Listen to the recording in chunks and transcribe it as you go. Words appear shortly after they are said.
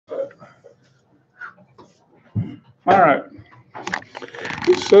All right.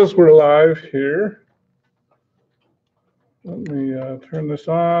 It says we're live here. Let me turn this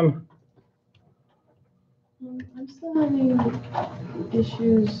on. I'm still having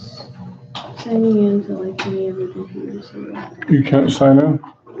issues signing into like any of the computers here. You can't sign in?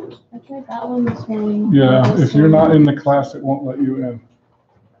 I tried that one this morning. Yeah, if you're not in the class, it won't let you in.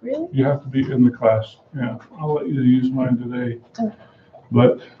 Really? You have to be in the class. Yeah, I'll let you use mine today. Okay.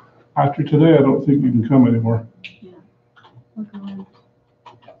 But after today, I don't think you can come anymore. Yeah. Okay.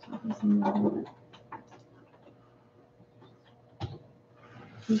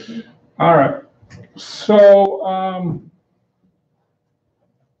 Okay. All right. So,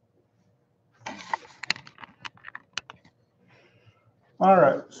 all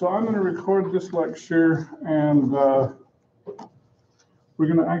right. So I'm going to record this lecture, and we're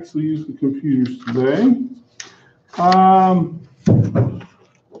going to actually use the computers today.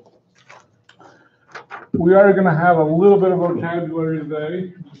 We are going to have a little bit of vocabulary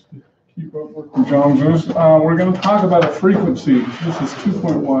today, just to keep up with the Joneses. We're going to talk about a frequency. This is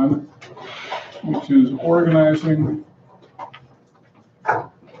 2.1, which is organizing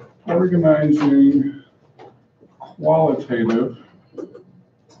qualitative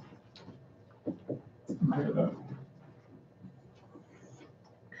data.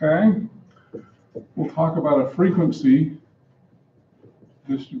 Okay. We'll talk about a frequency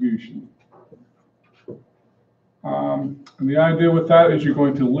distribution. And the idea with that is you're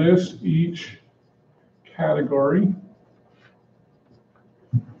going to list each category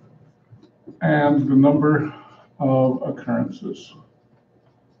and the number of occurrences.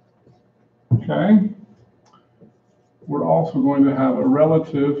 Okay? We're also going to have a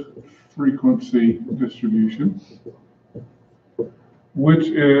relative frequency distribution, which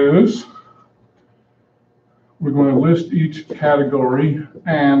is we're going to list each category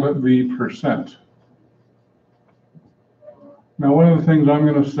and the percent. Now, one of the things I'm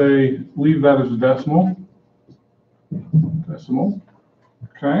going to say, leave that as a decimal. Decimal.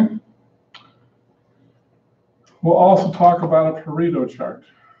 Okay? We'll also talk about a Pareto chart,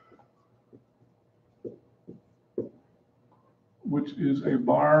 which is a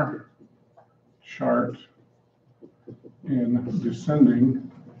bar chart in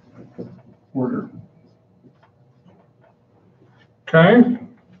descending order. Okay?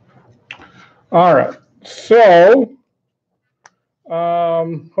 All right. So,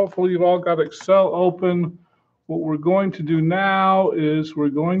 hopefully you've all got Excel open. What we're going to do now is we're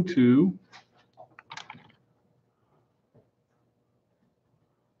going to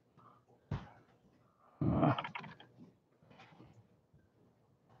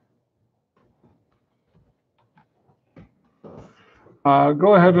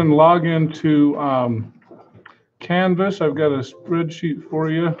go ahead and log into Canvas. I've got a spreadsheet for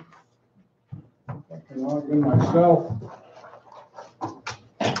you. I can log in myself.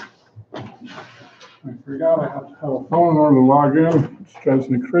 I forgot I have to have a phone in order to log in. It drives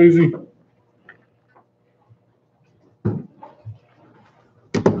me crazy.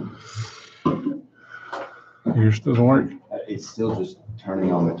 Yours doesn't work? It's still just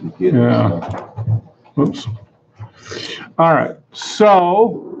turning on the computer. Yeah. So. Oops. All right.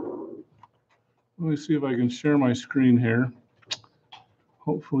 So let me see if I can share my screen here.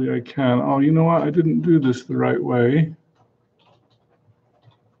 Hopefully I can. Oh, you know what? I didn't do this the right way.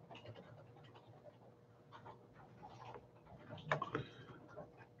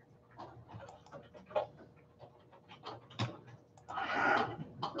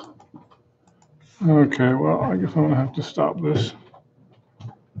 Okay, well, I guess I'm going to have to stop this.